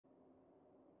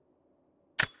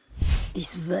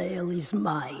This veil is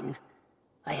mine.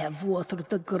 I have watered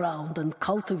the ground and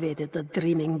cultivated the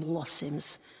dreaming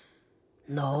blossoms.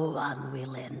 No one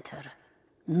will enter.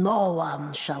 No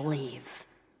one shall leave.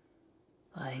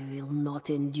 I will not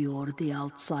endure the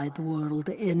outside world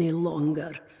any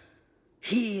longer.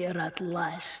 Here at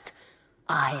last,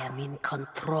 I am in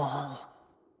control.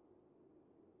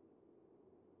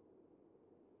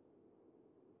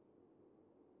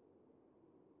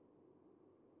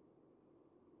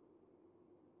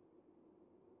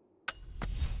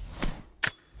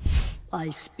 I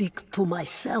speak to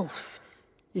myself,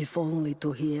 if only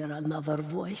to hear another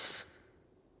voice.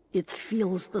 It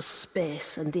fills the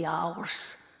space and the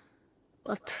hours,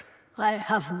 but I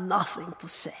have nothing to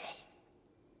say.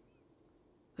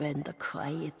 When the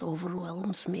quiet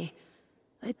overwhelms me,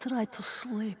 I try to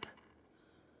sleep.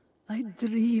 I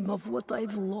dream of what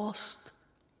I've lost.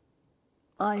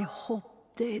 I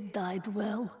hope they died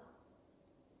well.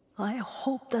 I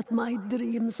hope that my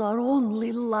dreams are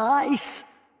only lies.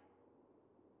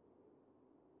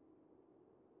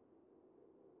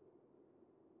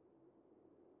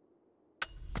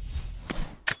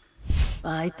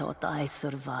 I thought I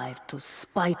survived to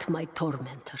spite my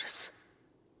tormentors.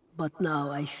 But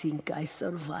now I think I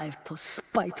survived to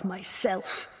spite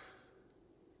myself.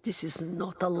 This is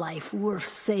not a life worth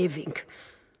saving.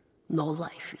 No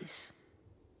life is.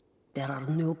 There are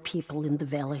new people in the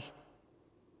valley.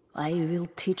 I will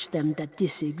teach them that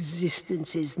this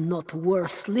existence is not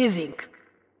worth living.